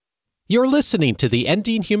You're listening to the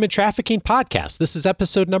Ending Human Trafficking podcast. This is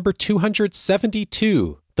episode number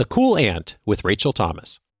 272, The Cool Ant with Rachel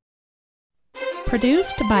Thomas.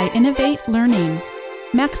 Produced by Innovate Learning,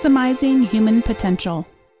 maximizing human potential.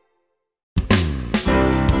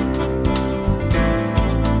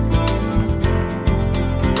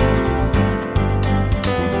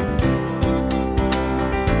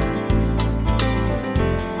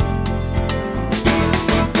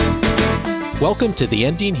 Welcome to the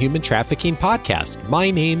Ending Human Trafficking podcast.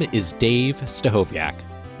 My name is Dave Stachowiak.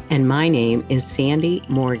 And my name is Sandy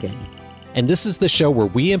Morgan. And this is the show where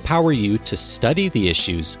we empower you to study the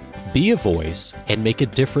issues, be a voice, and make a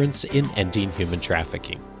difference in ending human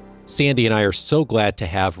trafficking. Sandy and I are so glad to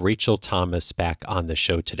have Rachel Thomas back on the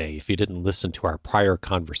show today. If you didn't listen to our prior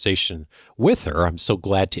conversation with her, I'm so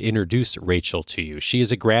glad to introduce Rachel to you. She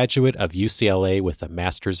is a graduate of UCLA with a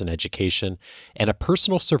master's in education and a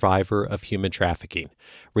personal survivor of human trafficking.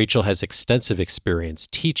 Rachel has extensive experience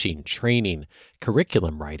teaching, training,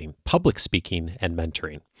 curriculum writing, public speaking, and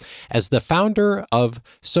mentoring. As the founder of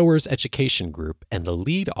SOAR's Education Group and the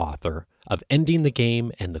lead author of Ending the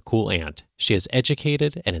Game and The Cool Ant, she has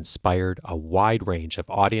educated and inspired a wide range of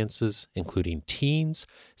audiences, including teens,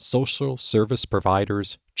 social service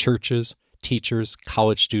providers, churches, teachers,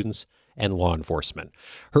 college students, and law enforcement.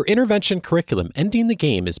 Her intervention curriculum, Ending the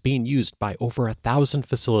Game, is being used by over 1,000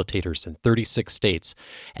 facilitators in 36 states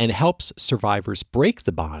and helps survivors break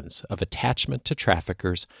the bonds of attachment to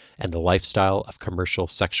traffickers and the lifestyle of commercial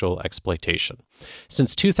sexual exploitation.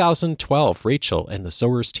 Since 2012, Rachel and the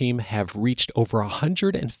SOAR's team have reached over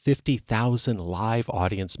 150,000 live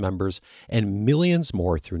audience members and millions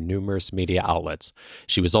more through numerous media outlets.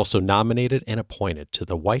 She was also nominated and appointed to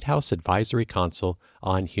the White House Advisory Council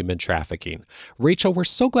on Human Trafficking. Rachel, we're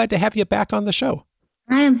so glad to have you back on the show.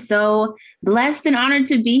 I am so blessed and honored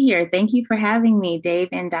to be here. Thank you for having me, Dave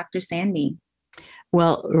and Dr. Sandy.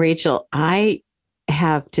 Well, Rachel, I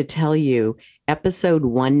have to tell you, episode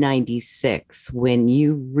 196, when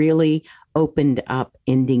you really opened up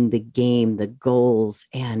ending the game, the goals,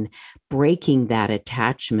 and breaking that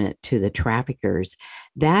attachment to the traffickers,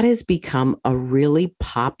 that has become a really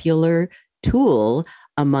popular tool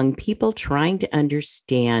among people trying to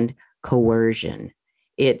understand coercion.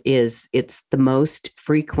 It's the most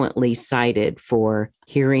frequently cited for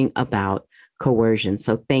hearing about coercion.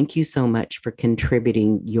 So thank you so much for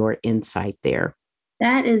contributing your insight there.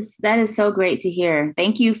 That is so great to hear.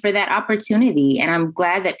 Thank you for that opportunity. And I'm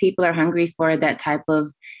glad that people are hungry for that type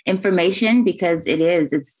of information because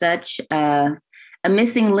it's such a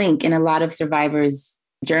missing link in a lot of survivors'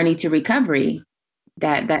 journey to recovery,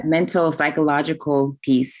 that mental, psychological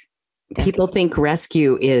piece. People think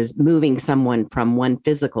rescue is moving someone from one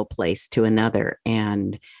physical place to another,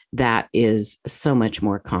 and that is so much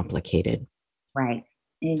more complicated. Right,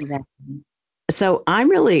 exactly. So I'm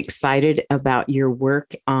really excited about your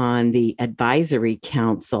work on the Advisory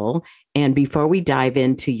Council. And before we dive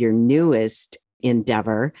into your newest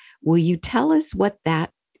endeavor, will you tell us what that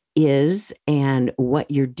is and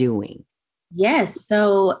what you're doing? Yes.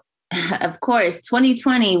 So, of course,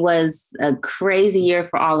 2020 was a crazy year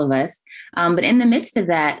for all of us. But in the midst of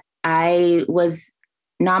that, I was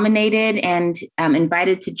nominated and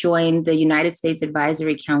invited to join the United States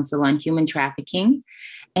Advisory Council on Human Trafficking.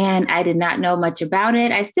 And I did not know much about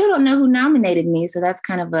it. I still don't know who nominated me. So that's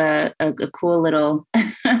kind of a cool little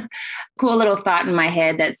cool little thought in my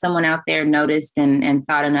head that someone out there noticed and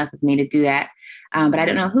thought enough of me to do that. But I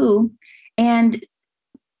don't know who. And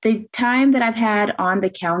the time that I've had on the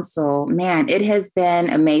council, man, it has been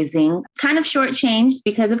amazing. Kind of shortchanged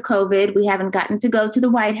because of COVID. We haven't gotten to go to the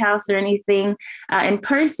White House or anything in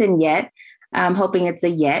person yet. I'm hoping it's a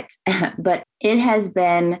yet. But it has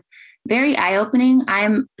been very eye-opening.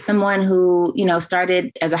 I'm someone who,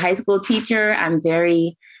 started as a high school teacher. I'm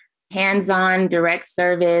very hands-on, direct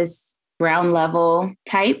service, ground level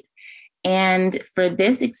type. And for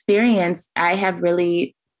this experience, I have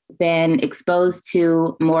really been exposed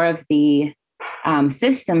to more of the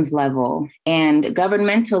systems level and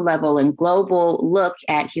governmental level and global look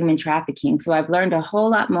at human trafficking. So I've learned a whole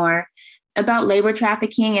lot more about labor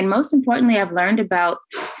trafficking. And most importantly, I've learned about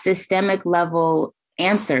systemic level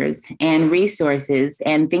answers and resources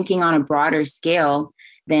and thinking on a broader scale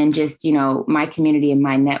than just, my community and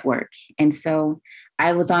my network. And so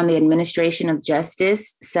I was on the Administration of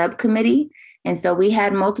Justice subcommittee. And so we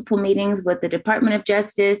had multiple meetings with the Department of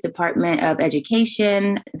Justice, Department of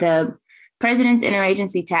Education. The President's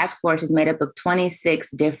Interagency Task Force is made up of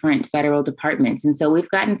 26 different federal departments. And so we've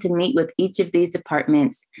gotten to meet with each of these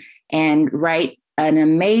departments and write an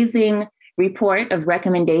amazing report of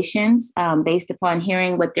recommendations based upon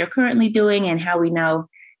hearing what they're currently doing and how we know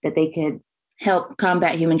that they could help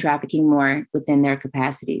combat human trafficking more within their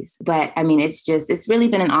capacities. But I mean, it's really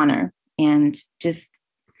been an honor, and just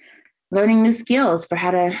learning new skills for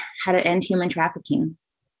how to end human trafficking.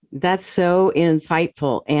 That's so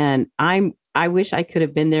insightful. And I wish I could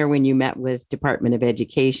have been there when you met with Department of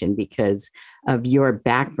Education because of your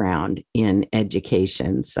background in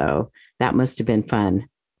education. So that must have been fun.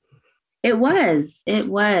 It was.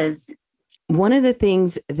 One of the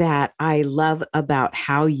things that I love about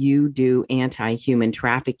how you do anti-human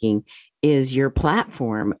trafficking is your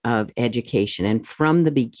platform of education. And from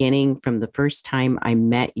the beginning, from the first time I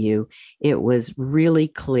met you, it was really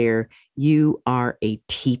clear you are a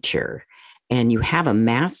teacher and you have a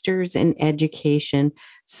master's in education.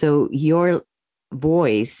 So your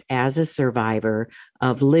voice as a survivor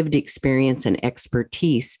of lived experience and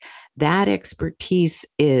expertise, that expertise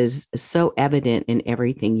is so evident in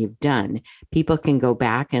everything you've done. People can go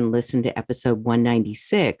back and listen to episode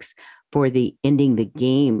 196 for the Ending the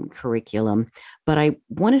Game curriculum. But I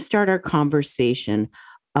want to start our conversation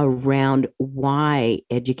around why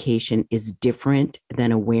education is different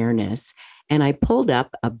than awareness. And I pulled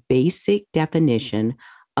up a basic definition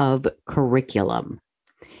of curriculum.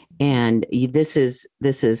 And this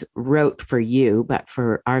is rote for you, but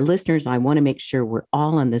for our listeners, I want to make sure we're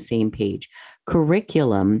all on the same page.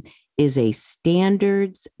 Curriculum is a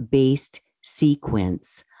standards-based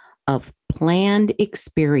sequence of planned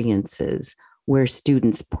experiences where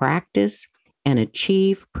students practice and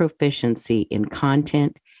achieve proficiency in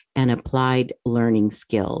content and applied learning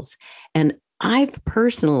skills. And I've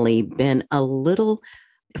personally been a little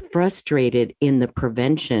frustrated in the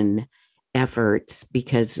prevention efforts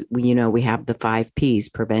because we have the 5 P's: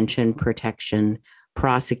 prevention, protection,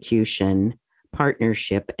 prosecution,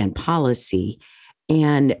 partnership, and policy.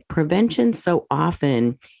 And prevention so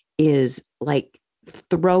often is like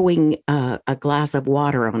throwing a glass of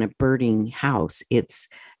water on a burning house. It's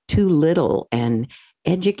too little, and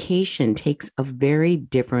education takes a very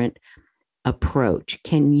different approach.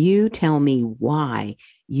 Can you tell me why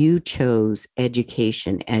you chose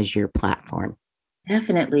education as your platform?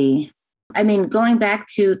 Definitely. I mean, going back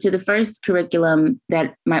to the first curriculum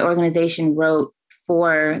that my organization wrote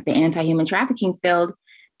for the anti-human trafficking field,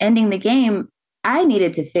 Ending the Game, I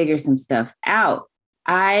needed to figure some stuff out.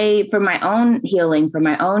 For my own healing, for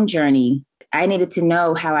my own journey, I needed to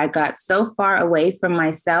know how I got so far away from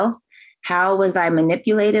myself. How was I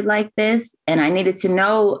manipulated like this? And I needed to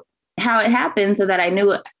know how it happened so that I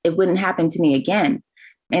knew it wouldn't happen to me again.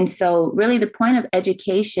 And so really the point of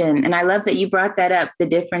education, and I love that you brought that up, the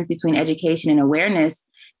difference between education and awareness.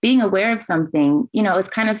 Being aware of something, is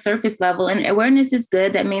kind of surface level, and awareness is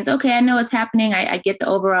good. That means, okay, I know what's happening. I get the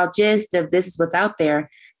overall gist of this is what's out there.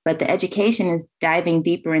 But the education is diving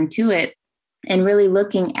deeper into it and really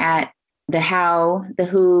looking at the how, the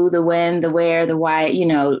who, the when, the where, the why,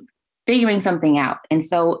 figuring something out. And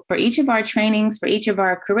so for each of our trainings, for each of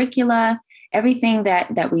our curricula, everything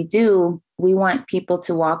that we do, we want people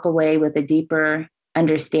to walk away with a deeper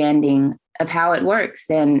understanding of how it works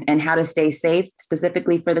and how to stay safe,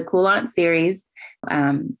 specifically for the Cool Aunt series,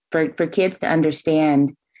 for kids to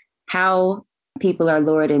understand how people are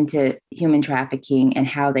lured into human trafficking and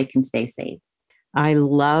how they can stay safe. I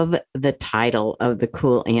love the title of the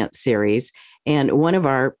Cool Aunt series. And one of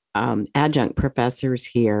our adjunct professors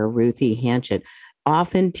here, Ruthie Hanchett,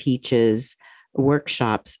 often teaches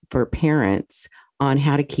workshops for parents on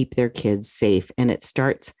how to keep their kids safe. And it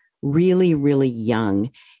starts really, really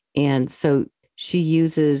young. And so she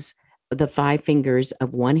uses the 5 fingers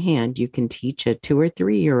of one hand. You can teach a 2 or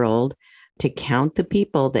 3-year-old to count the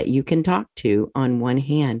people that you can talk to on one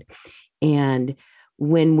hand. And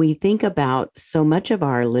when we think about, so much of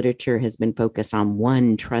our literature has been focused on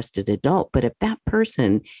one trusted adult, but if that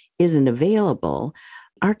person isn't available,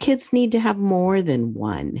 our kids need to have more than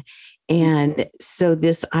one. And so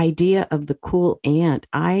this idea of the cool aunt,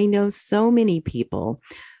 I know so many people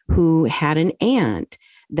who had an aunt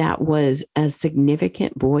that was a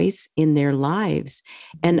significant voice in their lives.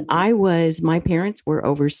 And my parents were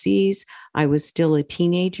overseas. I was still a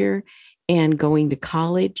teenager and going to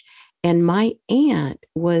college. And my aunt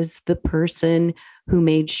was the person who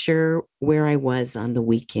made sure where I was on the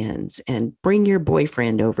weekends and bring your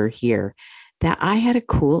boyfriend over here. That I had a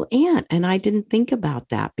cool aunt, and I didn't think about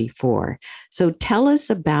that before. So tell us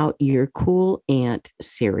about your Cool Aunt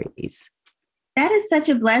series. That is such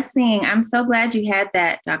a blessing. I'm so glad you had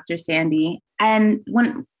that, Dr. Sandy. And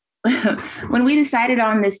when we decided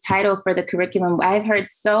on this title for the curriculum, I've heard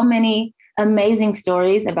so many amazing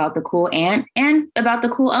stories about the cool aunt and about the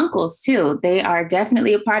cool uncles too. They are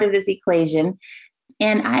definitely a part of this equation.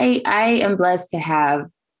 And I am blessed to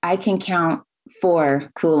I can count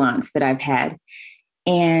 4 coolants that I've had.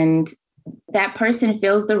 And that person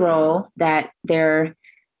fills the role that they're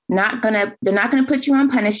not gonna put you on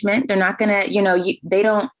punishment. They're not gonna,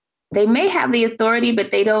 they may have the authority,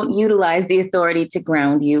 but they don't utilize the authority to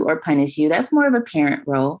ground you or punish you. That's more of a parent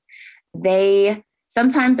role. They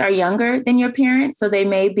sometimes are younger than your parents, so they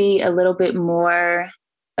may be a little bit more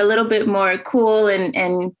cool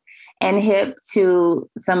and hip to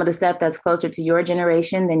some of the stuff that's closer to your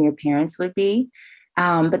generation than your parents would be.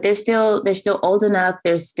 But they're still old enough,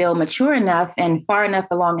 they're still mature enough and far enough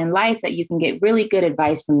along in life that you can get really good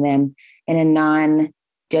advice from them in a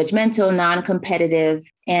non-judgmental, non-competitive,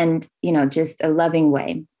 and, just a loving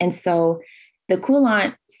way. And so the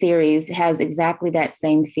Coolant series has exactly that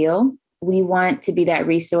same feel. We want to be that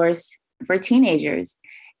resource for teenagers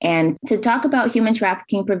and to talk about human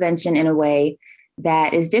trafficking prevention in a way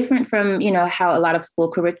that is different from, how a lot of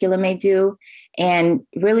school curricula may do. And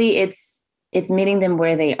really it's meeting them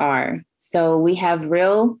where they are. So we have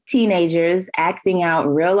real teenagers acting out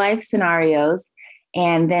real life scenarios.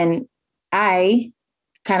 And then I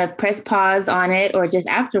kind of press pause on it, or just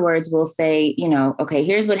afterwards we'll say, okay,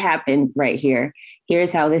 here's what happened right here.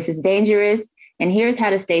 Here's how this is dangerous. And here's how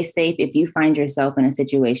to stay safe if you find yourself in a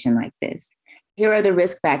situation like this. Here are the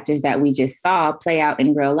risk factors that we just saw play out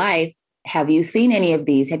in real life. Have you seen any of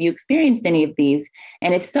these? Have you experienced any of these?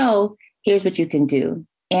 And if so, here's what you can do.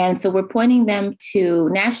 And so we're pointing them to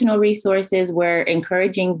national resources. We're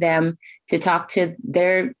encouraging them to talk to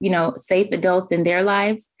their, safe adults in their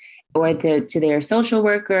lives, or to their social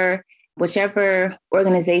worker, whichever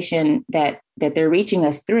organization that they're reaching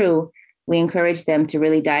us through. We encourage them to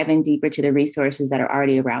really dive in deeper to the resources that are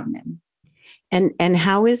already around them. And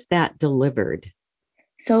how is that delivered?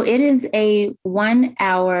 So it is a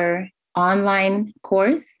 1-hour online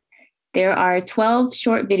course. There are 12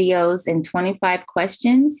 short videos and 25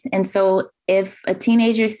 questions. And so if a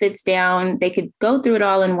teenager sits down, they could go through it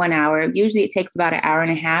all in 1 hour. Usually it takes about an hour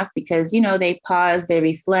and a half because, they pause, they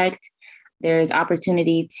reflect. There's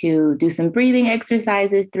opportunity to do some breathing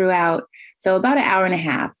exercises throughout. So about an hour and a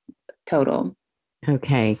half total.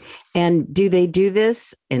 Okay. And do they do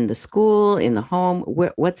this in the school, in the home?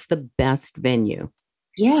 What's the best venue?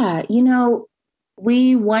 Yeah,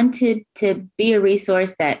 we wanted to be a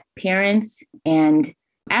resource that parents and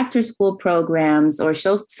after school programs or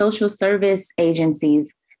social service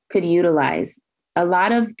agencies could utilize. A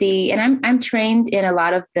lot of and I'm trained in a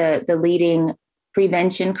lot of the leading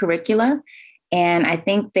prevention curricula, and I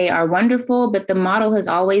think they are wonderful, but the model has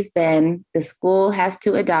always been the school has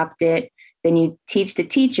to adopt it. Then you teach the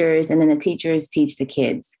teachers, and then the teachers teach the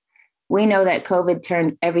kids. We know that COVID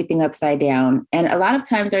turned everything upside down. And a lot of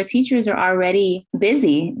times our teachers are already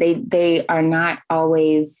busy. They are not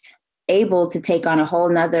always able to take on a whole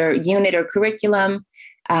nother unit or curriculum.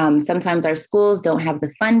 Sometimes our schools don't have the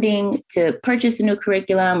funding to purchase a new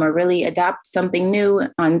curriculum or really adopt something new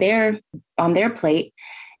on their plate.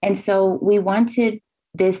 And so we wanted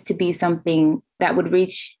this to be something that would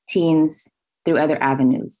reach teens through other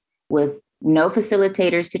avenues with no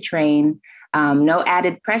facilitators to train, no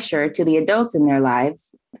added pressure to the adults in their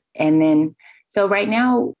lives. And then, so right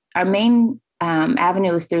now, our main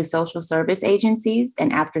avenue is through social service agencies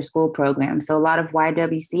and after school programs. So a lot of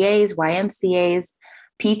YWCAs, YMCAs,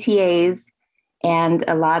 PTAs, and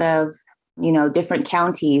a lot of, different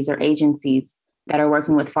counties or agencies that are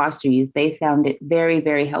working with foster youth. They found it very,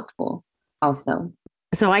 very helpful also.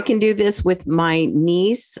 So I can do this with my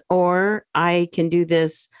niece, or I can do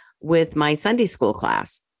this with my Sunday school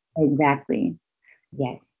class. Exactly.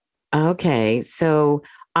 Yes. Okay. So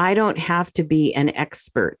I don't have to be an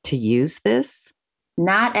expert to use this?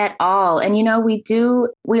 Not at all. And,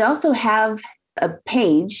 we also have a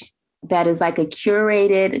page that is like a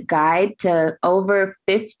curated guide to over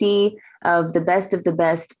 50 of the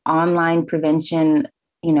best online prevention,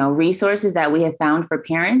 resources that we have found for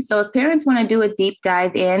parents. So if parents want to do a deep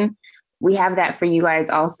dive in, we have that for you guys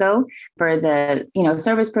also, for the,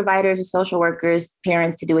 service providers, the social workers,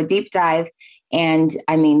 parents to do a deep dive. And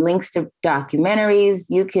links to documentaries.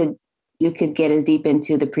 You could get as deep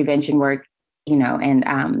into the prevention work, and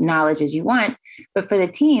knowledge as you want. But for the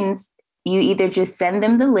teens, you either just send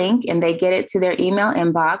them the link and they get it to their email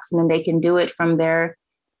inbox, and then they can do it from their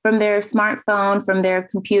smartphone, from their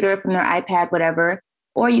computer, from their iPad, whatever.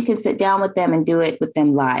 Or you can sit down with them and do it with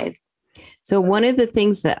them live. So one of the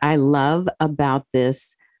things that I love about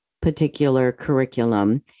this particular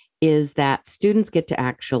curriculum is that students get to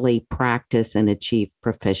actually practice and achieve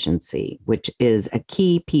proficiency, which is a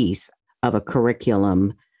key piece of a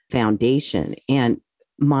curriculum foundation. And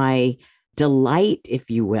my delight,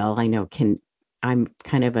 if you will, I know can I'm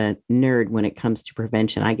kind of a nerd when it comes to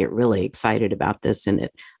prevention. I get really excited about this, and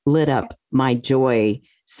it lit up my joy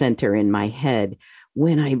center in my head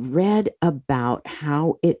when I read about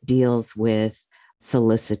how it deals with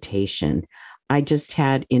solicitation. I just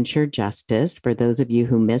had Insure Justice. For those of you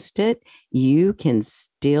who missed it, you can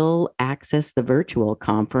still access the virtual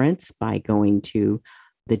conference by going to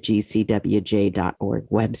the gcwj.org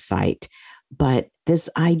website. But this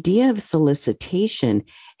idea of solicitation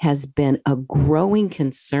has been a growing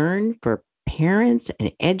concern for parents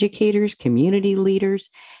and educators, community leaders,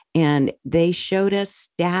 and they showed us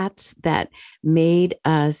stats that made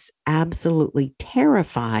us absolutely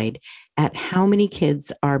terrified at how many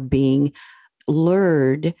kids are being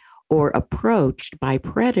lured or approached by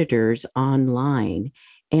predators online,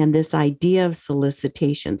 and this idea of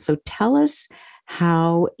solicitation. So tell us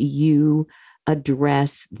how you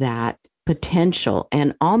address that potential.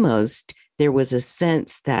 And almost there was a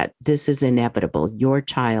sense that this is inevitable. Your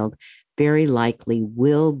child very likely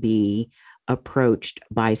will be approached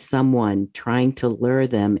by someone trying to lure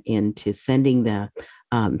them into sending the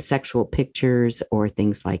sexual pictures or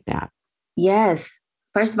things like that. Yes.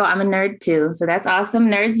 First of all, I'm a nerd too. So that's awesome.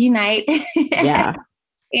 Nerds unite. Yeah.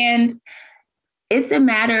 And it's a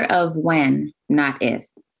matter of when, not if.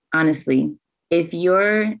 Honestly, if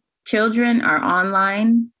your children are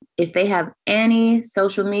online, if they have any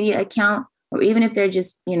social media account, or even if they're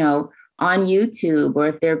just, on YouTube, or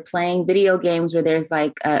if they're playing video games where there's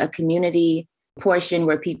like a community portion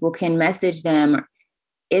where people can message them,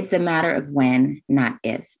 it's a matter of when, not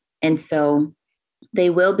if. And so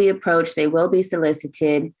they will be approached, they will be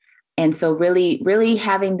solicited. And so really, really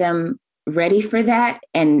having them ready for that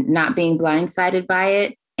and not being blindsided by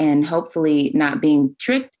it, and hopefully not being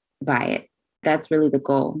tricked by it. That's really the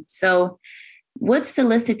goal. So with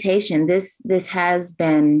solicitation, this has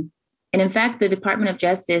been, and in fact, the Department of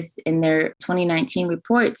Justice in their 2019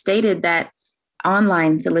 report stated that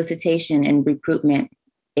online solicitation and recruitment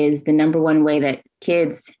is the number one way that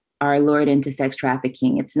kids are lured into sex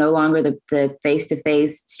trafficking. It's no longer the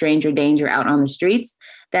face-to-face stranger danger out on the streets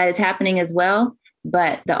that is happening as well,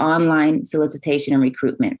 but the online solicitation and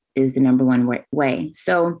recruitment is the number one way.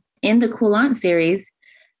 So in the Coulant series,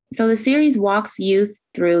 so the series walks youth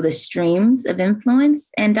through the streams of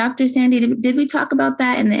influence. And Dr. Sandy, did we talk about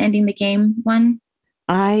that in the Ending the Game one?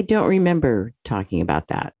 I don't remember talking about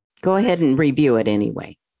that. Go ahead and review it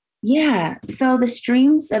anyway. Yeah. So the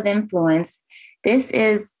streams of influence, this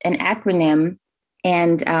is an acronym.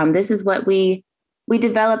 And this is what we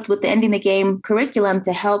developed with the Ending the Game curriculum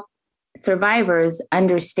to help survivors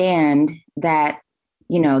understand that,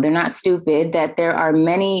 they're not stupid, that there are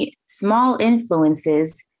many small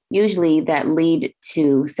influences usually that lead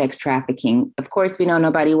to sex trafficking. Of course, we know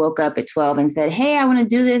nobody woke up at 12 and said, hey, I want to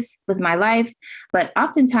do this with my life. But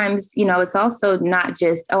oftentimes, it's also not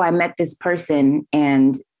just, oh, I met this person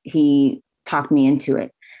and he talked me into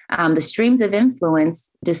it. The streams of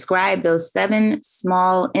influence describe those 7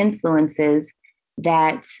 small influences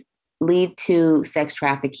that lead to sex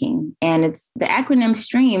trafficking. And it's the acronym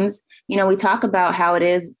STREAMS. We talk about how it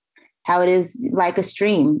is like a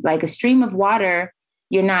stream of water.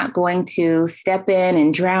 You're not going to step in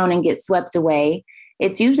and drown and get swept away.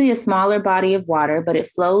 It's usually a smaller body of water, but it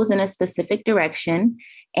flows in a specific direction.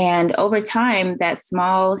 And over time, that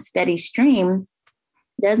small, steady stream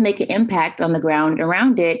does make an impact on the ground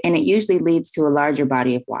around it, and it usually leads to a larger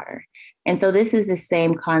body of water. And so this is the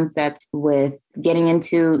same concept with getting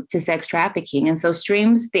into sex trafficking. And so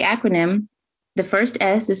STREAMS, the acronym, the first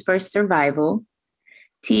S is for survival,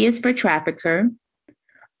 T is for trafficker,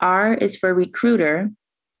 R is for recruiter,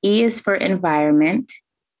 E is for environment,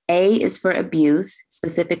 A is for abuse,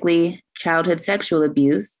 specifically childhood sexual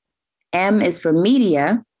abuse, M is for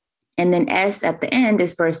media, and then S at the end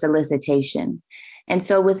is for solicitation. And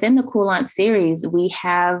so within the Coulant series, we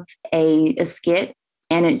have a skit,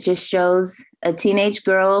 and it just shows a teenage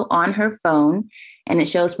girl on her phone, and it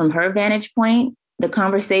shows from her vantage point the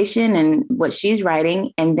conversation and what she's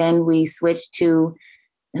writing. And then we switch to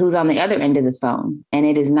who's on the other end of the phone. And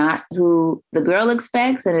it is not who the girl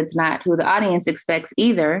expects, and it's not who the audience expects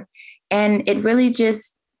either. And it really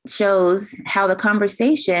just shows how the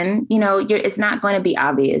conversation, it's not going to be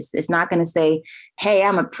obvious. It's not going to say, hey,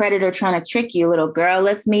 I'm a predator trying to trick you, little girl,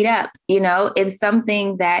 let's meet up. It's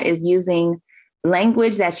something that is using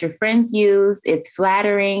language that your friends use. It's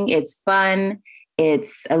flattering, it's fun,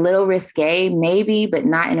 it's a little risque, maybe, but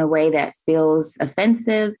not in a way that feels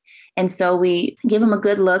offensive. And so we give them a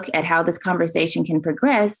good look at how this conversation can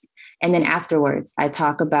progress. And then afterwards, I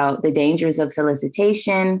talk about the dangers of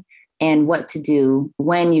solicitation and what to do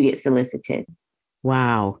when you get solicited.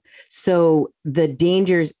 Wow. So the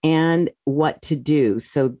dangers and what to do.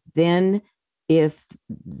 So then if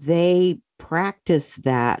they practice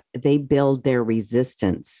that, they build their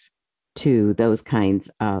resistance to those kinds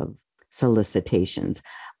of solicitations.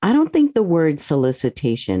 I don't think the word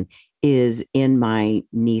solicitation is in my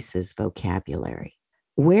niece's vocabulary.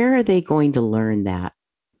 Where are they going to learn that?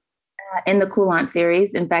 In the Cool Aunt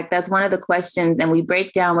series. In fact, that's one of the questions, and we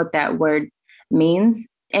break down what that word means.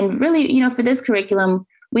 And really, for this curriculum,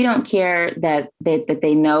 we don't care that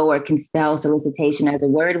they know or can spell solicitation as a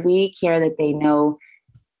word. We care that they know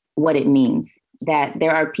what it means, that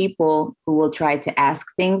there are people who will try to ask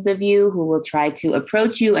things of you, who will try to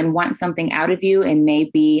approach you and want something out of you, and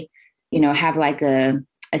maybe, have like a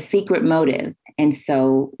secret motive. And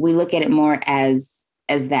so we look at it more as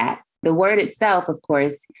that. The word itself, of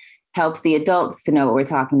course, helps the adults to know what we're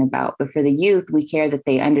talking about. But for the youth, we care that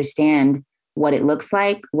they understand what it looks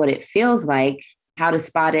like, what it feels like, how to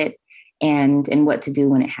spot it, and what to do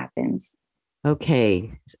when it happens.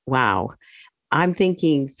 Okay. Wow. I'm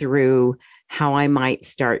thinking through how I might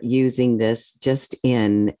start using this just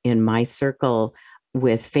in my circle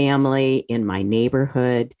with family, in my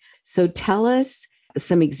neighborhood. So tell us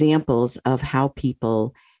some examples of how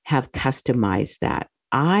people have customized that.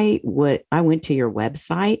 I went to your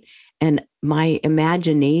website and my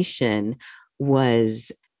imagination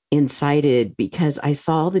was incited because I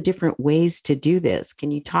saw the different ways to do this.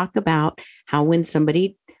 Can you talk about how when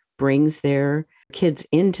somebody brings their kids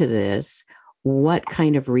into this, what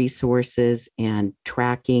kind of resources and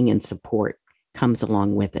tracking and support comes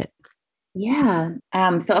along with it? Yeah.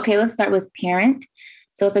 Okay, let's start with parent.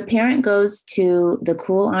 So if a parent goes to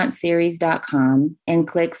thecoolauntseries.com and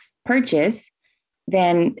clicks purchase,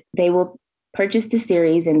 then they will purchase the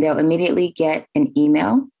series and they'll immediately get an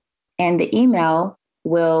email. And the email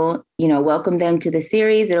will, welcome them to the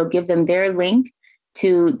series. It'll give them their link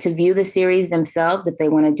to view the series themselves if they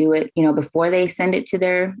want to do it, before they send it to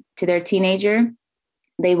their teenager.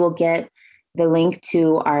 They will get the link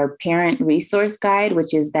to our parent resource guide,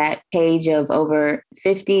 which is that page of over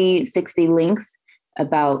 50, 60 links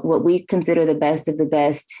about what we consider the best of the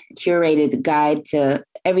best curated guide to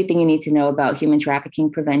everything you need to know about human trafficking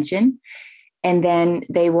prevention. And then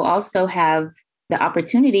they will also have the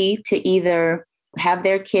opportunity to either have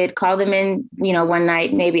their kid call them in, one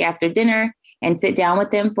night, maybe after dinner, and sit down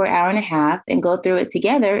with them for an hour and a half and go through it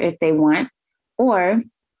together if they want, or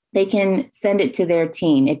they can send it to their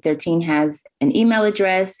teen. If their teen has an email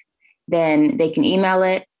address, then they can email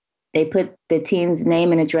it. They put the teen's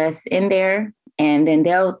name and address in there, and then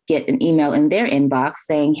they'll get an email in their inbox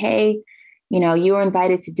saying, hey, you were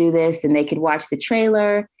invited to do this, and they could watch the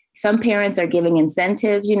trailer. Some parents are giving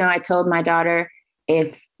incentives. I told my daughter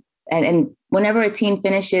and whenever a teen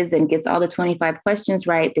finishes and gets all the 25 questions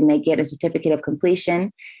right, then they get a certificate of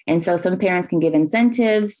completion. And so some parents can give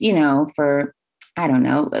incentives, for, I don't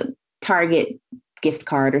know, a Target gift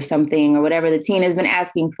card or something, or whatever the teen has been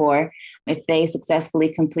asking for if they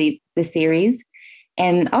successfully complete the series.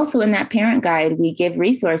 And also in that parent guide, we give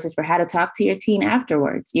resources for how to talk to your teen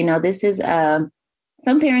afterwards. This is,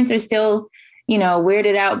 some parents are still,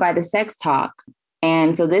 weirded out by the sex talk.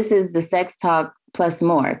 And so this is the sex talk plus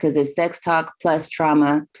more, because it's sex talk plus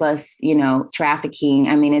trauma plus, trafficking.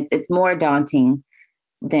 I mean, it's more daunting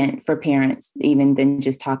than for parents, even than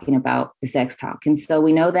just talking about the sex talk. And so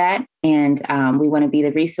we know that. And we want to be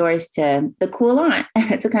the resource to the cool aunt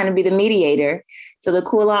to kind of be the mediator. So the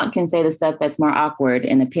cool aunt can say the stuff that's more awkward,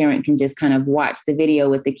 and the parent can just kind of watch the video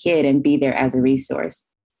with the kid and be there as a resource.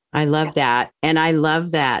 I love that. And I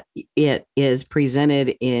love that it is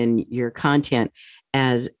presented in your content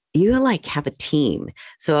as you have a team.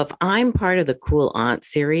 So if I'm part of the Cool Aunt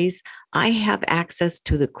series, I have access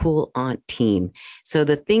to the Cool Aunt team. So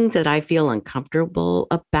the things that I feel uncomfortable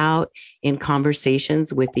about in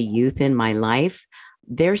conversations with the youth in my life,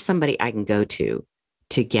 there's somebody I can go to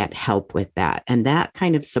get help with that. And that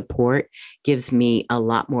kind of support gives me a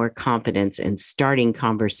lot more confidence in starting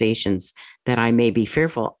conversations that I may be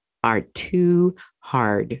fearful are too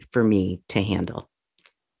hard for me to handle.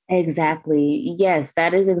 Exactly. Yes,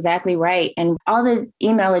 that is exactly right. And all the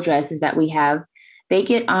email addresses that we have, they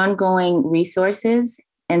get ongoing resources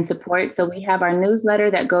and support. So we have our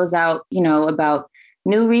newsletter that goes out, about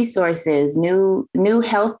new resources, new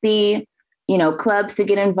healthy, clubs to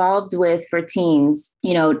get involved with for teens,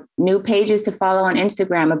 new pages to follow on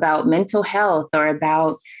Instagram about mental health or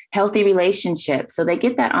about healthy relationships. So they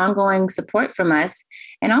get that ongoing support from us.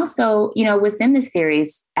 And also, within the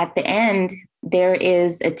series, at the end, there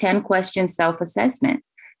is a 10-question self-assessment.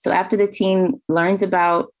 So after the teen learns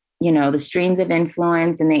about the streams of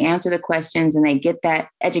influence, and they answer the questions, and they get that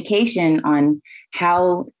education on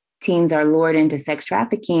how teens are lured into sex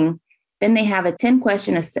trafficking, then they have a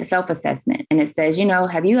 10-question self-assessment. And it says,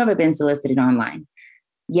 have you ever been solicited online?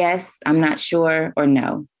 Yes, I'm not sure, or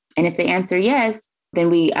no. And if they answer yes,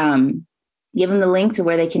 then we give them the link to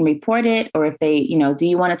where they can report it. Or if they, do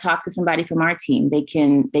you want to talk to somebody from our team? They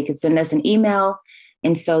could send us an email.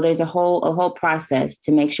 And so there's a whole process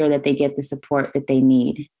to make sure that they get the support that they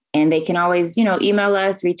need. And they can always, email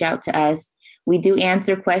us, reach out to us. We do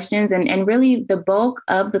answer questions. And really the bulk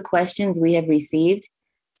of the questions we have received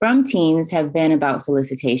from teens have been about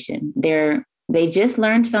solicitation. They just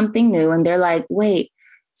learned something new, and they're like, wait,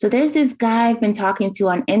 so there's this guy I've been talking to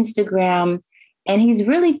on Instagram, and he's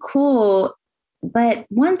really cool. But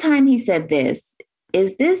one time he said this,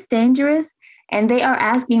 is this dangerous? And they are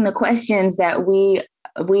asking the questions that we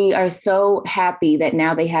are so happy that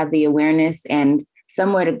now they have the awareness and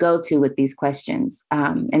somewhere to go to with these questions.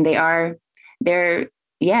 And they're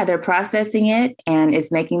processing it, and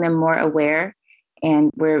it's making them more aware.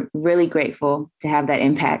 And we're really grateful to have that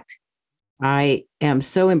impact. I am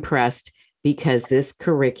so impressed because this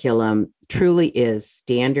curriculum truly is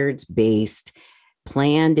standards-based,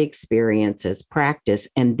 planned experiences, practice,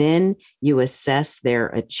 and then you assess their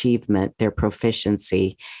achievement, their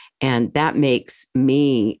proficiency. And that makes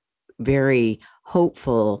me very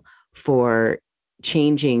hopeful for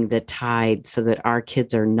changing the tide so that our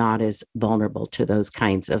kids are not as vulnerable to those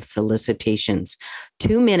kinds of solicitations.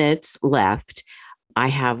 2 minutes left. I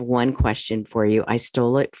have one question for you. I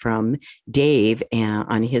stole it from Dave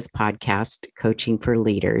on his podcast, Coaching for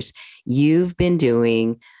Leaders. You've been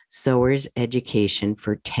doing Sowers Education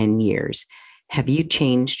for 10 years. Have you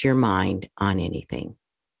changed your mind on anything?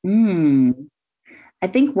 I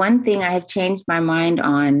think one thing I have changed my mind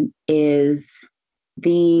on is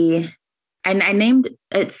I named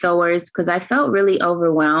it Sowers because I felt really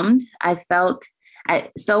overwhelmed.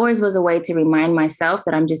 Sowers was a way to remind myself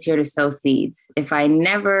that I'm just here to sow seeds. If I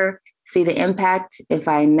never see the impact, if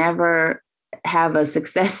I never have a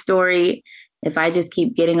success story, if I just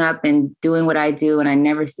keep getting up and doing what I do and I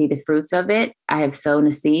never see the fruits of it, I have sown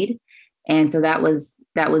a seed. And so that was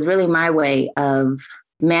really my way of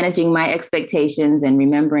managing my expectations and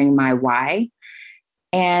remembering my why.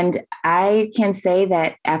 And I can say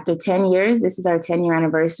that after 10 years, this is our 10-year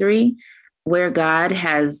anniversary, where God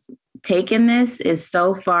has taken this is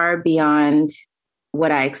so far beyond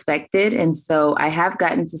what I expected. And so I have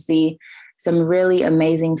gotten to see some really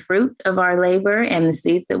amazing fruit of our labor and the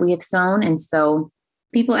seeds that we have sown. And so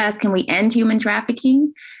people ask, can we end human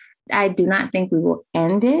trafficking? I do not think we will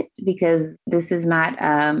end it, because this is not,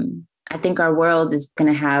 I think our world is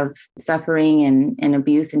going to have suffering and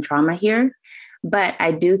abuse and trauma here. But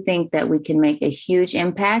I do think that we can make a huge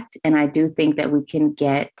impact. And I do think that we can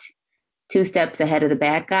get 2 steps ahead of the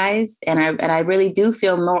bad guys. And I really do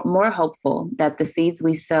feel more hopeful that the seeds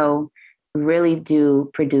we sow really do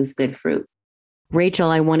produce good fruit. Rachel,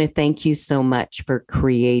 I want to thank you so much for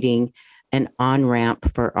creating an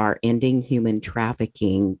on-ramp for our Ending Human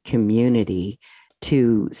Trafficking community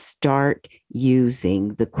to start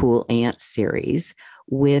using the Cool Ant series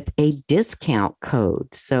with a discount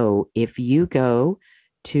code. So if you go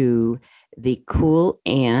to the Cool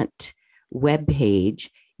Ant webpage,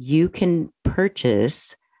 you can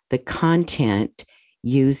purchase the content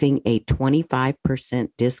using a 25%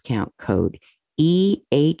 discount code,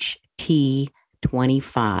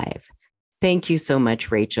 EHT25. Thank you so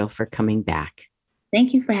much, Rachel, for coming back.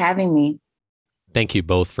 Thank you for having me. Thank you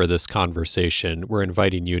both for this conversation. We're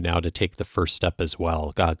inviting you now to take the first step as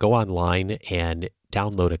well. Go online and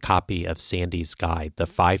download a copy of Sandy's guide, The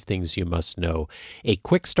 5 Things You Must Know, a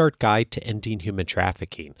quick start guide to ending human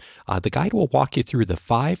trafficking. The guide will walk you through the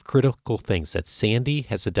 5 critical things that Sandy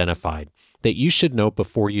has identified that you should know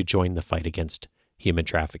before you join the fight against human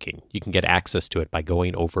trafficking. You can get access to it by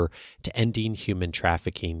going over to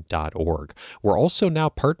endinghumantrafficking.org. We're also now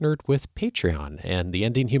partnered with Patreon, and the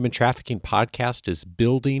Ending Human Trafficking podcast is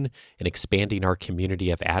building and expanding our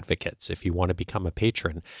community of advocates. If you want to become a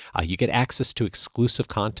patron, you get access to exclusive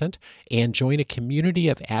content and join a community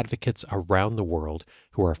of advocates around the world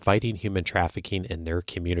who are fighting human trafficking in their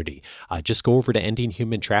community. Just go over to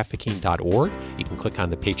endinghumantrafficking.org. You can click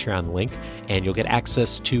on the Patreon link, and you'll get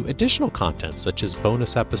access to additional content such as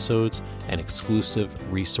bonus episodes and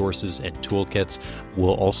exclusive resources and toolkits.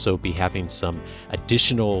 We'll also be having some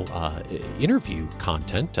additional interview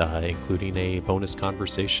content, including a bonus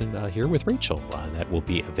conversation here with Rachel that will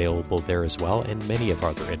be available there as well, and many of our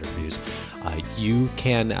other interviews. You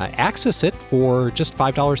can access it for just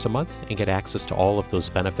 $5 a month and get access to all of those those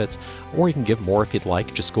benefits, or you can give more if you'd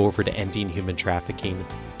like. Just go over to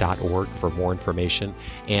endinghumantrafficking.org for more information.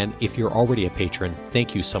 And if you're already a patron,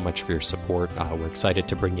 thank you so much for your support. We're excited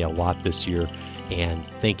to bring you a lot this year. And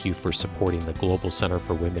thank you for supporting the Global Center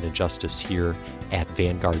for Women and Justice here at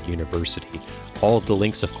Vanguard University. All of the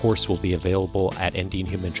links, of course, will be available at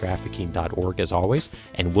endinghumantrafficking.org as always.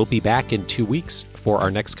 And we'll be back in 2 weeks for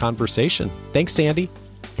our next conversation. Thanks, Sandy.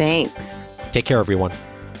 Thanks. Take care, everyone.